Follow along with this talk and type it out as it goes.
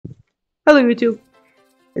Hello YouTube!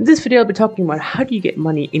 In this video I'll be talking about how do you get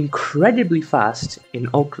money incredibly fast in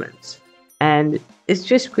Oaklands. And it's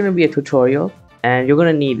just going to be a tutorial and you're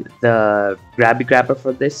going to need the grabby grabber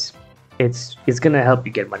for this. It's going to help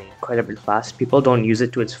you get money incredibly fast. People don't use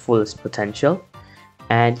it to its fullest potential.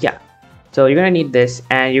 And yeah, so you're going to need this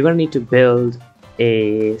and you're going to need to build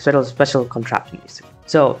a special contraption.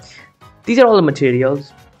 So these are all the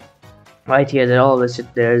materials. Right here, they're all listed.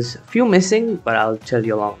 There's a few missing, but I'll tell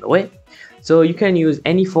you along the way. So you can use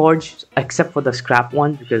any forge except for the scrap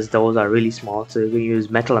one because those are really small. So you can use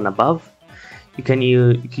metal and above. You can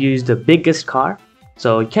use the biggest car.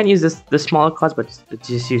 So you can use the smaller cars, but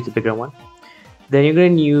just use the bigger one. Then you're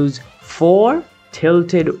going to use 4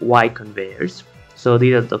 tilted wide conveyors. So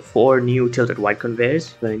these are the 4 new tilted wide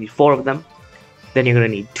conveyors. You're going to need 4 of them. Then you're going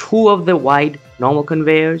to need 2 of the wide normal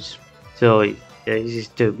conveyors. So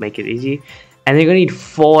just to make it easy, and you're gonna need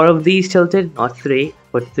 4 of these tilted, not 3.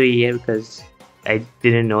 Put 3 here because I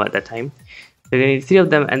didn't know at that time. So you're gonna need 3 of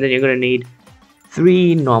them, and then you're gonna need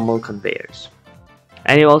 3 normal conveyors.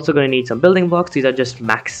 And you're also gonna need some building blocks. These are just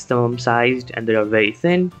maximum sized and they are very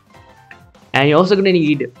thin. And you're also gonna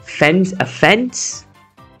need a fence,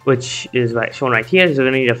 which is shown right here. So you're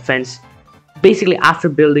gonna need a fence. Basically, after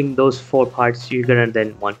building those 4 parts, you're gonna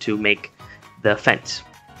then want to make the fence.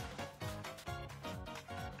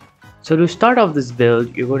 So to start off this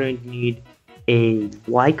build, you're going to need a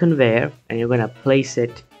Y conveyor and you're going to place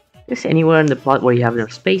it just anywhere in the plot where you have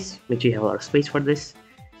enough space. Make sure you have a lot of space for this.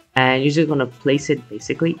 And you're just going to place it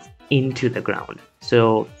basically into the ground.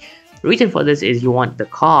 So the reason for this is you want the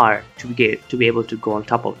car to be able to go on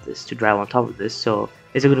top of this, to drive on top of this. So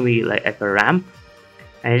it's going to be like a ramp.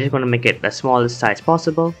 And you're just going to make it the smallest size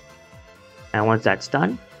possible. And once that's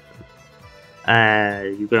done,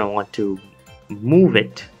 you're going to want to move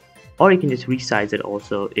it. Or you can just resize it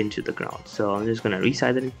also into the ground. So I'm just going to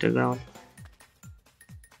resize it into the ground.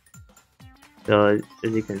 So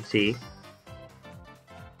as you can see,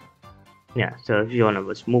 yeah, so if you want to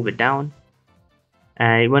just move it down,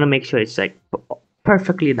 and you want to make sure it's like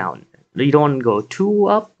perfectly down. You don't want to go too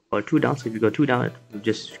up or too down. So if you go too down, it will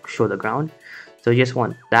just show the ground. So you just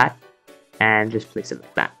want that and just place it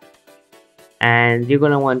like that. And you're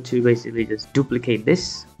going to want to basically just duplicate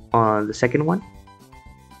this on the second one.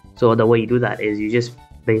 So the way you do that is you just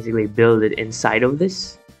basically build it inside of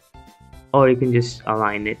this, or you can just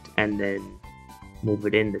align it and then move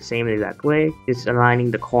it in the same exact way. Just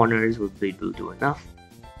aligning the corners will do enough,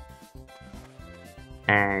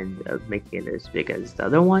 and making it as big as the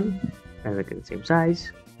other one and make it the same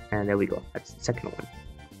size. And there we go. That's the second one.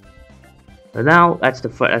 So now that's the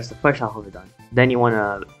first half of it done. Then you want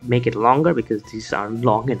to make it longer because these aren't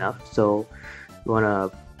long enough. So you want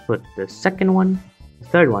to put the second one.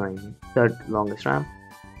 Third one, I mean, third longest ramp,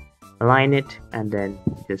 align it and then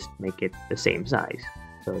just make it the same size.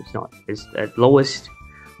 So it's at lowest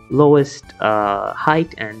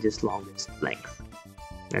height and just longest length.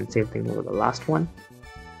 And same thing with the last one.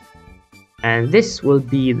 And this will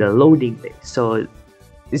be the loading bay. So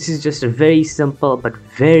this is just a very simple but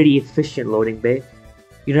very efficient loading bay.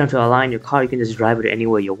 You don't have to align your car. You can just drive it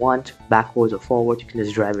anywhere you want, backwards or forwards. You can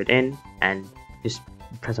just drive it in and just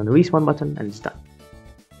press on the respawn button and it's done.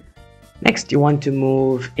 Next, you want to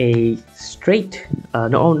move a straight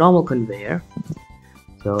normal conveyor.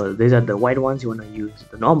 So these are the wide ones. You want to use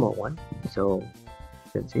the normal one. So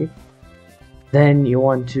you can see. Then you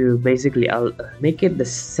want to basically make it the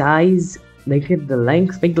size, make the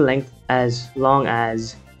length as long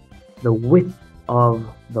as the width of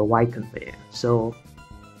the wide conveyor. So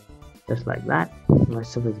just like that. Let's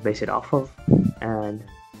simply base it off of, and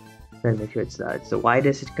then make sure it's the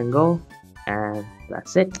widest it can go, and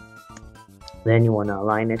that's it. Then you want to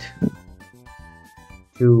align it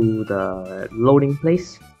to the loading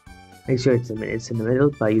place. Make sure it's in the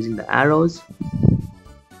middle by using the arrows.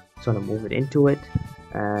 Just want to move it into it,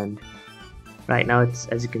 and right now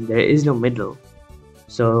there is no middle.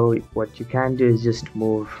 So what you can do is just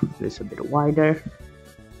move this a bit wider,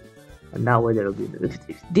 and that way there will be.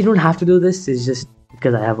 They don't have to do this. It's just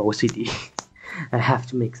because I have OCD. I have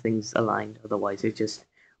to make things aligned, otherwise it just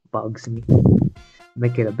bugs me.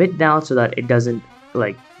 Make it a bit down so that it doesn't,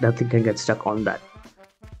 like, nothing can get stuck on that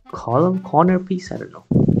corner piece. I don't know.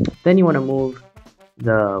 Then you want to move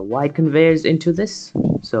the wide conveyors into this,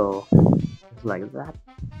 so like that.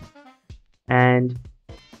 And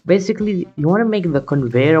basically you want to make the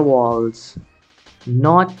conveyor walls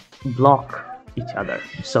not block each other.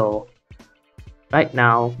 So right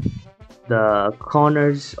now the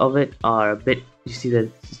corners of it are a bit, you see that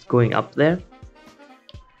it's going up there.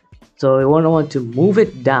 So you want to move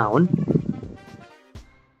it down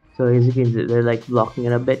So as you can see, they're like blocking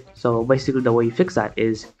it a bit. So basically the way you fix that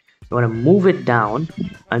is you want to move it down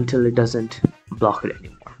until it doesn't block it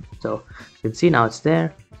anymore. So you can see now it's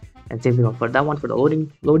there, and same thing for that one for the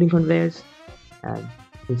loading conveyors. And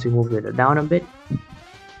since we moved it down a bit,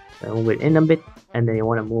 move it in a bit, and then you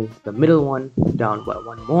want to move the middle one down by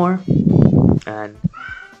one more, and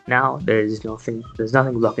now there's nothing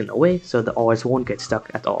blocking the way, so the oars won't get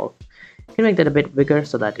stuck at all. You can make that a bit bigger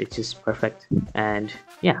so that it's just perfect, and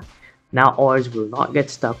yeah, now oars will not get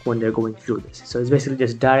stuck when they're going through this. So it's basically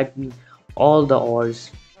just directing all the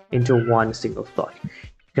oars into one single slot.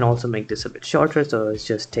 You can also make this a bit shorter so it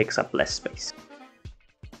just takes up less space.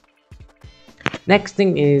 Next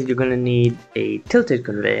thing is you're gonna need a tilted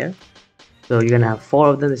conveyor. So you're gonna have 4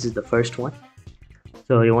 of them. This is the first one.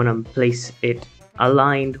 So you want to place it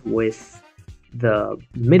aligned with the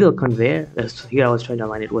middle conveyor. Here I was trying to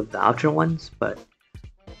align it with the outer ones, but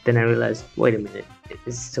then I realized, wait a minute,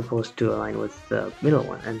 it's supposed to align with the middle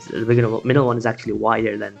one, and the middle one is actually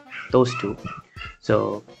wider than those two.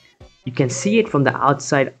 So you can see it from the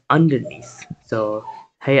outside underneath. So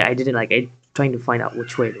hey, I didn't like it, trying to find out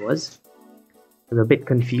which way it was. It was a bit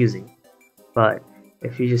confusing, but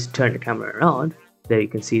if you just turn the camera around, there you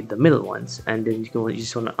can see the middle ones, and then you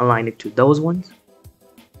just want to align it to those ones,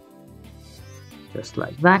 just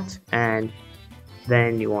like that. And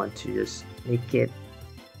then you want to just make it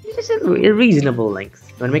just a reasonable length.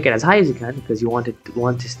 You want to make it as high as you can because you want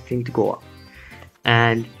this thing to go up.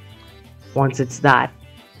 And once it's that,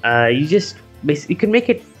 you can make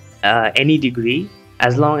it any degree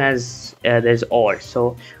as long as there's oars.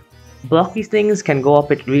 So blocky things can go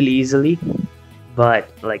up it really easily, but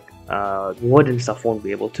like wood and stuff won't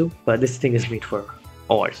be able to. But this thing is made for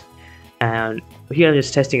oars. And here I'm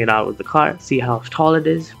just testing it out with the car, see how tall it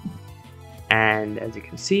is. And as you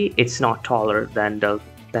can see, it's not taller than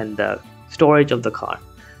the storage of the car,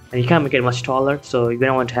 and you can't make it much taller, so you're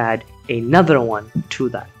gonna want to add another one to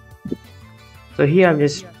that. So here I'm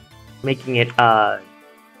just making it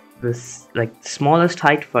this like smallest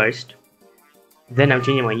height first, then I'm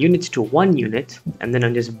changing my units to 1 unit, and then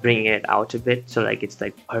I'm just bringing it out a bit so like it's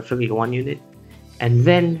like perfectly 1 unit. And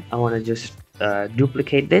then I want to just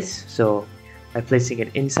duplicate this. So by placing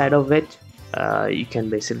it inside of it, you can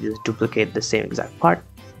basically just duplicate the same exact part.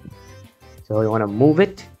 So you want to move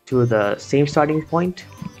it to the same starting point,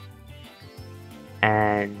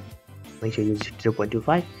 and make sure you use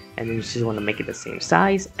 0.25, and then you just want to make it the same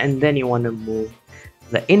size. And then you want to move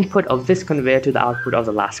the input of this conveyor to the output of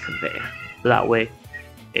the last conveyor, so that way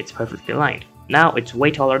it's perfectly aligned. Now it's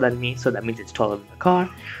way taller than me, so that means it's taller than the car,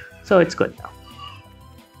 so it's good now.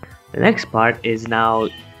 The next part is now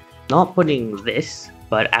not putting this,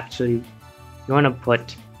 but actually you want to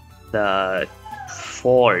put the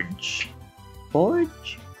the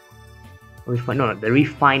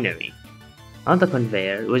refinery, not the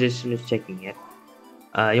conveyor. We're just checking it.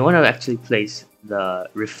 You want to actually place the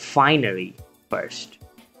refinery first,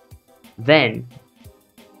 then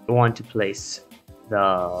you want to place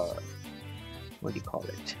the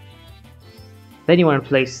then you want to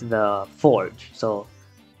place the forge. So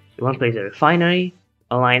you want to place the refinery,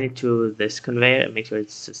 align it to this conveyor, make sure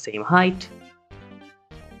it's the same height,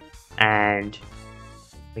 and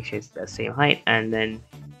make sure it's the same height. And then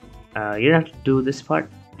you don't have to do this part,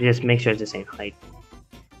 just make sure it's the same height.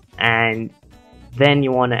 And then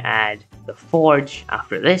you want to add the forge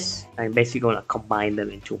after this, and basically going to combine them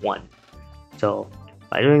into one. So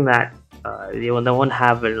by doing that, you won't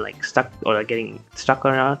have it like stuck or like getting stuck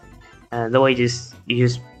or not. And the way you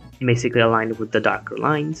just basically align it with the darker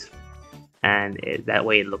lines, and that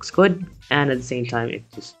way it looks good, and at the same time it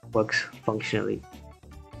just works functionally.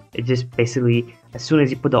 It just basically, as soon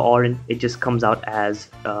as you put the ore in, it just comes out as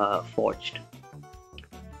forged.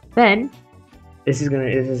 Then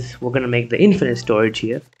we're gonna make the infinite storage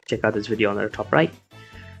here. Check out this video on the top right.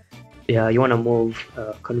 Yeah, you want to move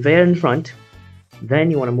conveyor in front,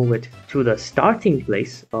 then you want to move it to the starting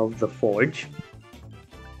place of the forge,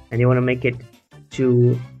 and you want to make it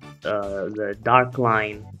to the dark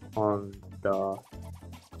line on the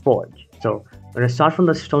forge. So we're gonna start from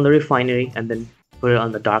the refinery and then put it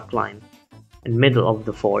on the dark line in middle of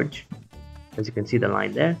the forge, as you can see the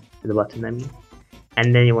line there, to the button I mean.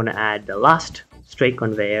 And then you want to add the last straight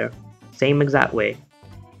conveyor, same exact way,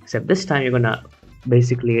 except this time you're gonna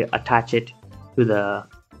basically attach it to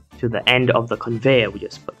the end of the conveyor we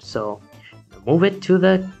just put. So move it to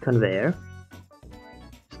the conveyor,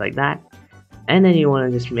 just like that, and then you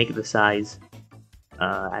want to just make the size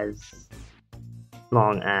as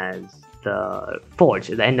long as the forge,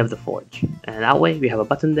 the end of the forge, and that way we have a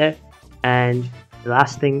button there. And the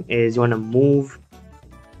last thing is you want to move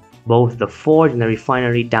both the forge and the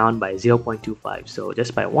refinery down by 0.25, so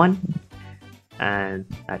just by 1, and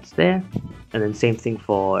that's there. And then same thing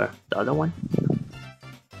for the other one,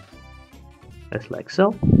 just like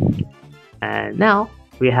so. And now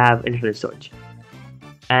we have infinite storage,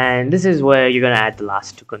 and this is where you're gonna add the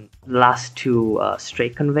last two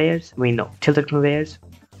straight conveyors. Tilted conveyors.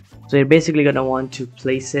 So you're basically gonna want to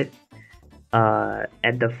place it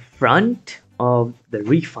at the front of the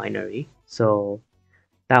refinery, so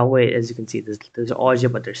that way, as you can see, there's ores here,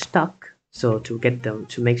 but they're stuck. So to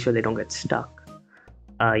make sure they don't get stuck,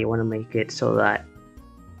 you want to make it so that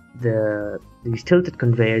these tilted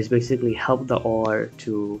conveyors basically help the ore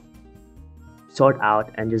to sort out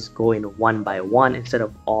and just go in one by one instead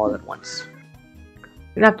of all at once.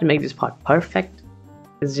 You don't have to make this part perfect.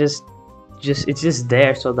 It's just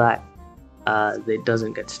there so that it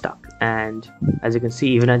doesn't get stuck. And as you can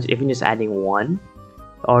see, even if you're just adding one,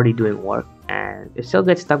 already doing work, and it still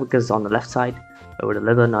gets stuck because it's on the left side, but with a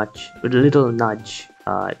little nudge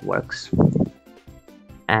it works.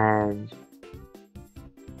 And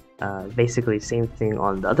basically same thing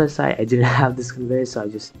on the other side. I didn't have this conveyor, so I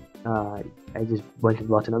just went and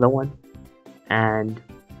bought another one, and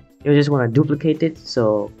you just want to duplicate it.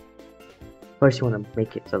 So first you want to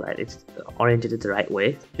make it so that it's oriented the right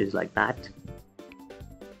way, just like that.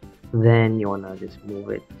 Then you want to just move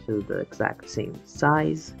it to the exact same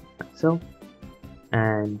size, like so,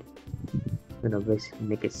 and basically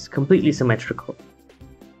make it completely symmetrical.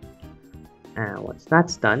 And once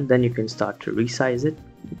that's done, then you can start to resize it.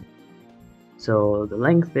 So the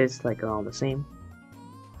length is like around the same.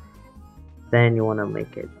 Then you want to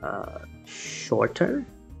make it shorter.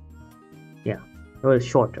 Yeah,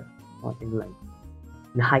 shorter, not in length,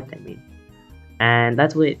 in height I mean. And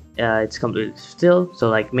that's what it's completely still. So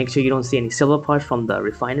like make sure you don't see any silver parts from the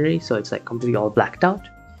refinery, so it's like completely all blacked out.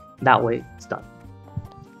 That way it's done.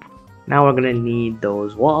 Now we're gonna need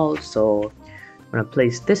those walls, so I'm gonna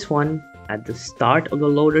place this one at the start of the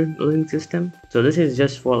loading system. So this is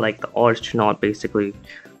just for like the ores to not basically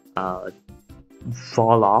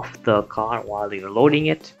fall off the car while you're loading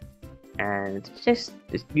it. And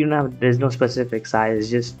there's no specific size,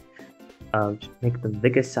 just make them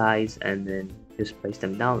biggest size and then just place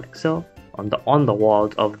them down like so on the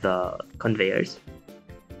walls of the conveyors,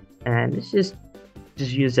 and it's just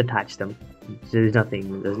use to attach them. There's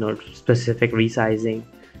no specific resizing,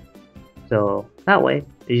 so that way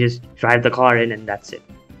you just drive the car in and that's it.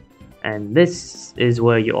 And this is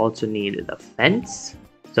where you also need the fence.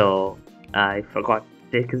 So I forgot,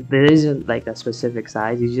 because there isn't like a specific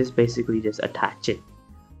size, you just basically just attach it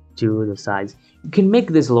to the sides. You can make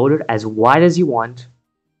this loader as wide as you want,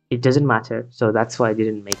 it doesn't matter, so that's why I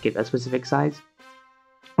didn't make it a specific size.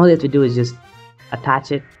 All you have to do is just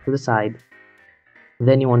attach it to the side.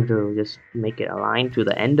 Then you want to just make it align to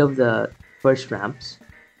the end of the first ramps.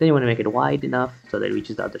 Then you want to make it wide enough so that it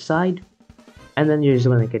reaches the other side, and then you just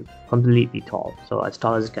want to make it completely tall, so as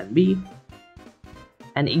tall as it can be.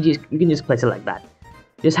 And you can just place it like that.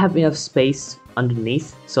 Just have enough space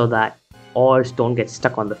underneath so that ores don't get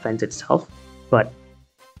stuck on the fence itself. But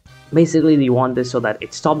basically you want this so that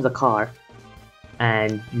it stops the car,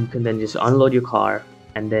 and you can then just unload your car,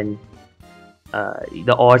 and then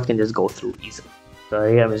the ores can just go through easily. So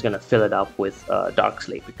here I'm just gonna fill it up with dark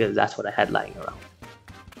slate because that's what I had lying around.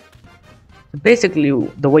 Basically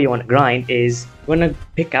the way you want to grind is you want to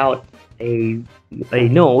pick out a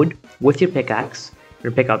node with your pickaxe.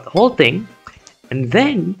 You're gonna pick out the whole thing, and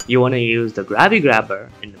then you want to use the grabby grabber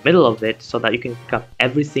in the middle of it so that you can pick up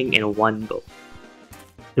everything in one go.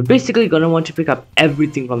 You're basically gonna want to pick up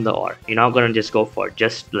everything from the ore. You're not gonna just go for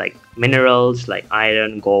just like minerals like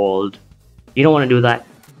iron, gold. You don't want to do that.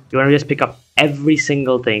 You want to just pick up every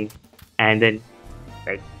single thing, and then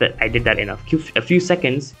like I did that in a few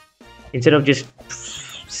seconds, instead of just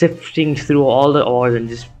sifting through all the ores and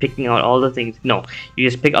just picking out all the things. No, you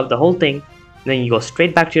just pick up the whole thing, then you go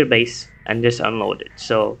straight back to your base and just unload it.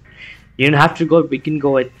 So you don't have to go. You can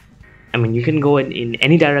go in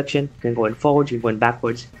any direction. You can go in forward, you can go in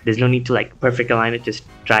backwards. There's no need to like perfect alignment. Just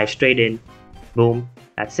drive straight in, boom,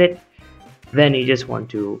 that's it. Then you just want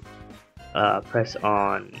to press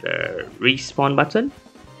on the respawn button,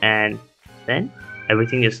 and then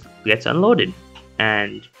everything just gets unloaded.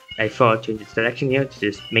 And I forgot to change its direction here to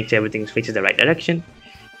just make sure everything faces the right direction.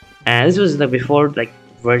 And this was the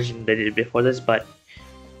version that I did before this, but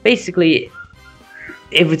basically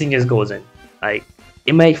everything just goes in. Like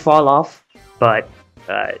it may fall off, but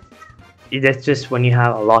that's just when you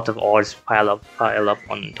have a lot of ores pile up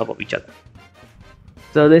on top of each other.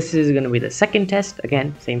 So this is going to be the second test.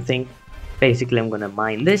 Again, same thing. Basically I'm going to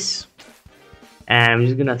mine this, and I'm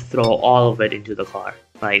just going to throw all of it into the car.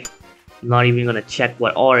 Like, I'm not even gonna check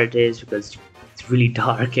what ore it is because it's really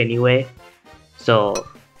dark anyway. So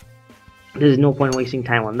there's no point wasting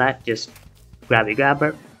time on that. Just grab your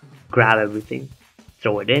grabber, grab everything,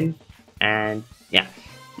 throw it in, and yeah.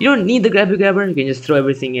 You don't need the grabber grabber, you can just throw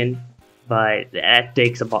everything in, but that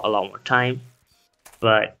takes about a lot more time.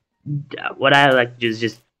 But what I like to do is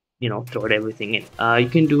just, you know, throw everything in. You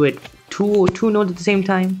can do it two nodes at the same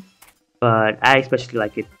time, but I especially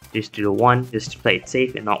like it just to do one, just to play it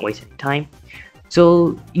safe and not waste any time.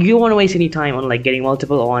 So you don't want to waste any time on like getting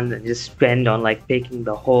multiple on and just spend on like taking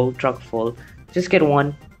the whole truck full. Just get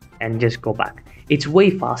one and just go back. It's way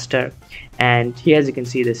faster. And here, as you can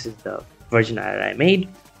see, this is the version that I made,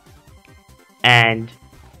 and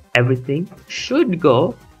everything should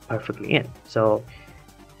go perfectly in. So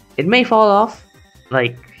it may fall off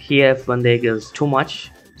like here when there goes too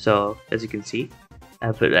much. So as you can see,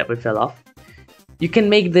 it fell off. You can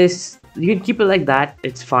make this, you can keep it like that,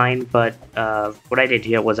 it's fine, but what I did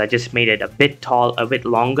here was I just made it a bit tall, a bit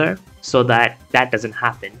longer, so that that doesn't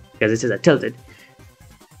happen, because this is a tilted.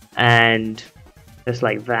 And just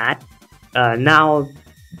like that. Now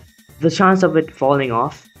the chance of it falling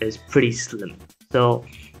off is pretty slim. So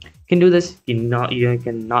you can do this, you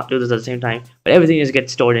cannot do this at the same time, but everything just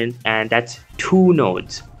gets stored in, and that's 2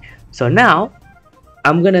 nodes. So now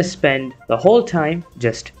I'm gonna spend the whole time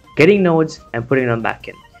just getting nodes and putting them back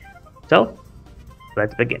in. So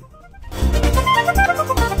let's begin.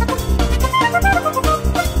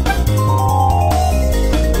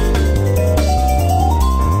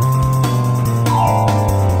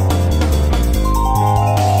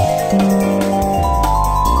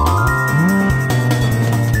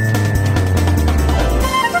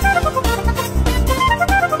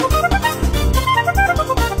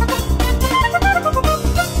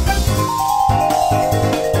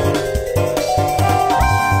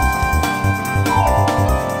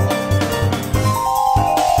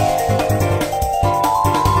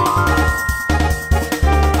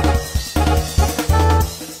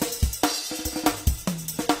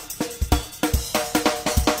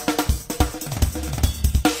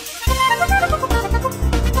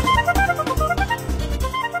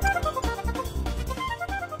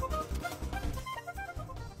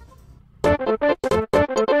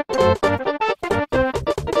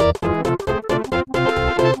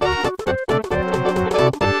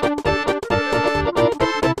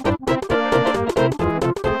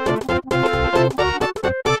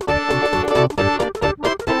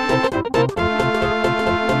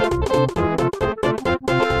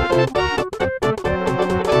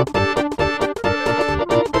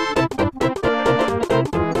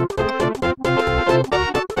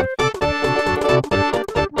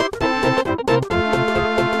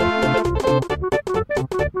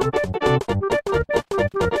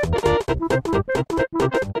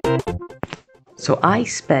 So I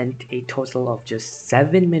spent a total of just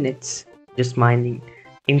 7 minutes just mining,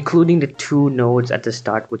 including the 2 nodes at the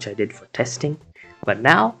start which I did for testing. But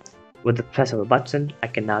now, with the press of a button, I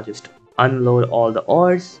can now just unload all the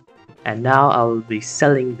ores, and now I will be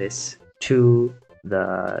selling this to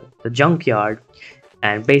the junkyard,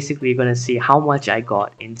 and basically you're gonna see how much I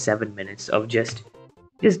got in 7 minutes of just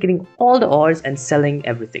getting all the ores and selling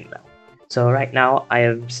everything now. So right now I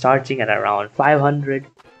am starting at around 500,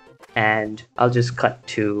 and I'll just cut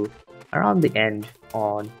to around the end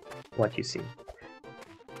on what you see.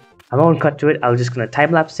 I won't cut to it, I'm just gonna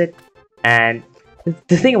time lapse it. And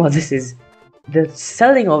the thing about this is the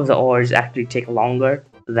selling of the ores actually take longer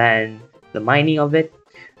than the mining of it,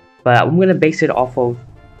 but I'm gonna base it off of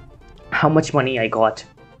how much money I got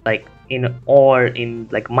like in ore, in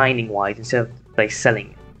like mining wise, instead of like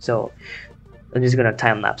selling it. So I'm just gonna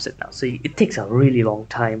time lapse it now. So it takes a really long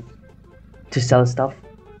time to sell stuff.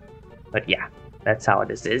 But yeah, that's how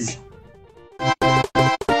this is.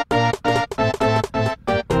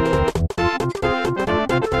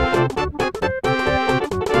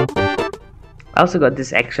 I also got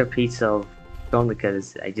this extra piece of stone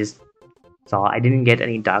because I just saw I didn't get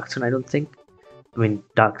any dark stone, I don't think. I mean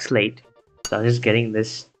dark slate. So I'm just getting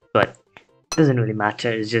this, but it doesn't really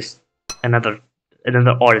matter. It's just another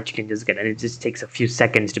ore that you can just get, and it just takes a few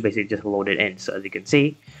seconds to basically just load it in. So as you can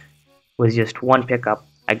see, with just one pickup,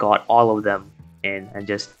 I got all of them in, and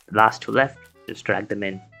just the last 2 left, just drag them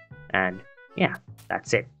in, and yeah,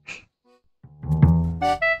 that's it.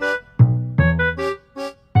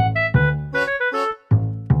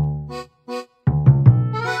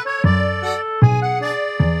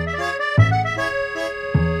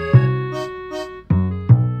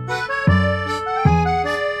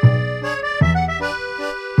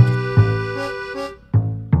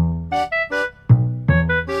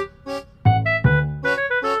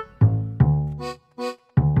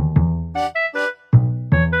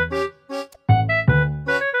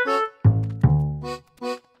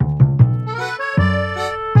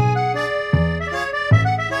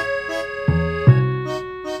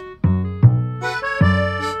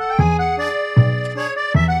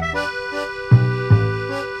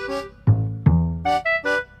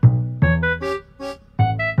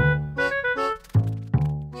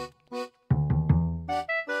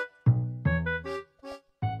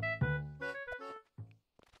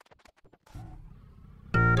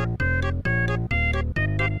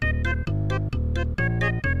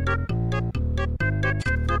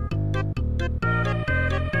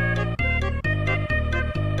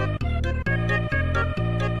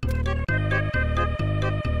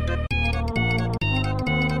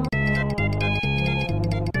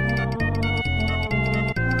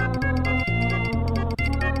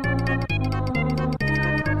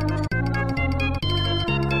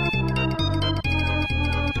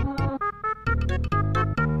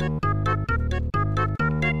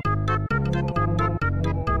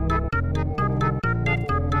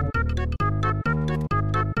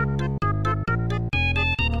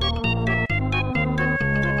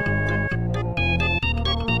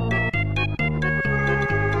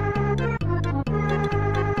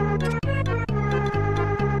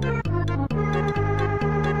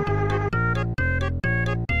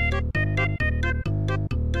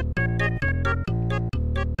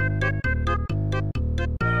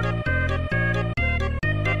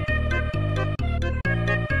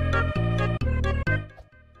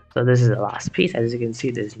 So this is the last piece. As you can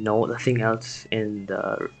see, there's nothing else in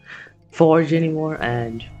the forge anymore,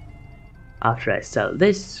 and after I sell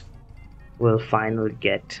this, we'll finally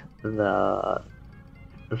get the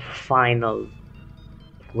final,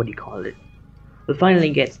 what do you call it? We'll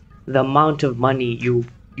finally get the amount of money you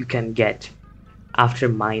can get after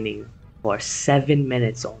mining for 7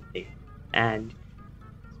 minutes only, and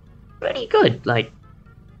pretty good. Like,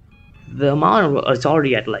 the amount is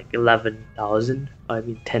already at like 11,000, or I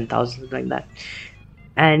mean 10,000, like that.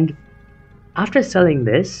 And after selling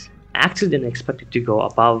this, I actually didn't expect it to go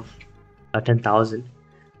above 10,000.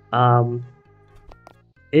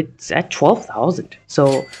 It's at 12,000,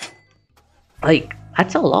 so like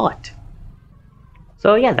that's a lot.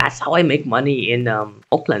 So yeah, that's how I make money in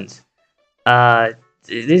Oaklands.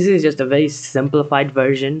 This is just a very simplified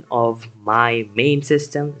version of my main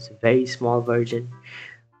system. It's a very small version.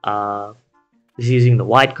 It's using the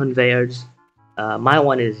wide conveyors. My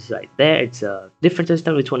one is right there. It's a different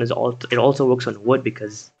system. Which one is it also works on wood,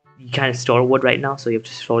 because you can't store wood right now, so you have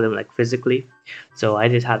to store them like physically. So I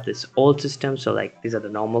just have this old system. So like these are the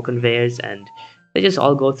normal conveyors, and they just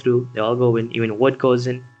all go through. They all go in. Even wood goes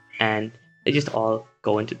in, and they just all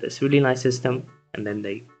go into this really nice system, and then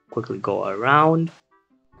they quickly go around,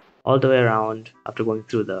 all the way around after going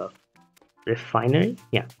through the refinery.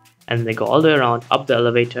 Yeah, and they go all the way around up the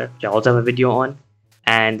elevator, which I also have a video on,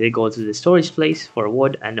 and they go to the storage place for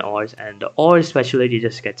wood and ores, and the ores especially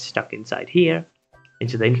just get stuck inside here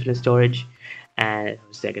into the infinite storage. And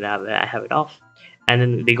I have it off, and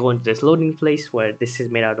then they go into this loading place where this is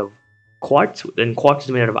made out of quartz, and quartz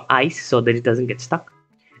is made out of ice so that it doesn't get stuck.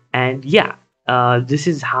 And yeah, this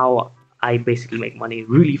is how I basically make money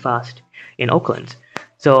really fast in Oakland.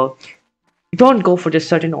 So don't go for just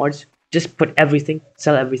certain ores, just put everything,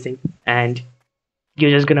 sell everything, and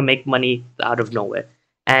you're just gonna make money out of nowhere.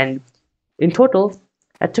 And in total,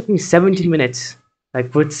 that took me 17 minutes,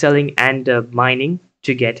 like with selling and mining,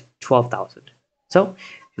 to get 12,000. So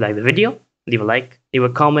if you like the video, leave a like, leave a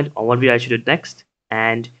comment on what video I should do next,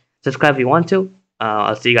 and subscribe if you want to.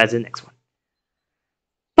 I'll see you guys in the next one.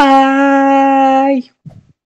 Bye.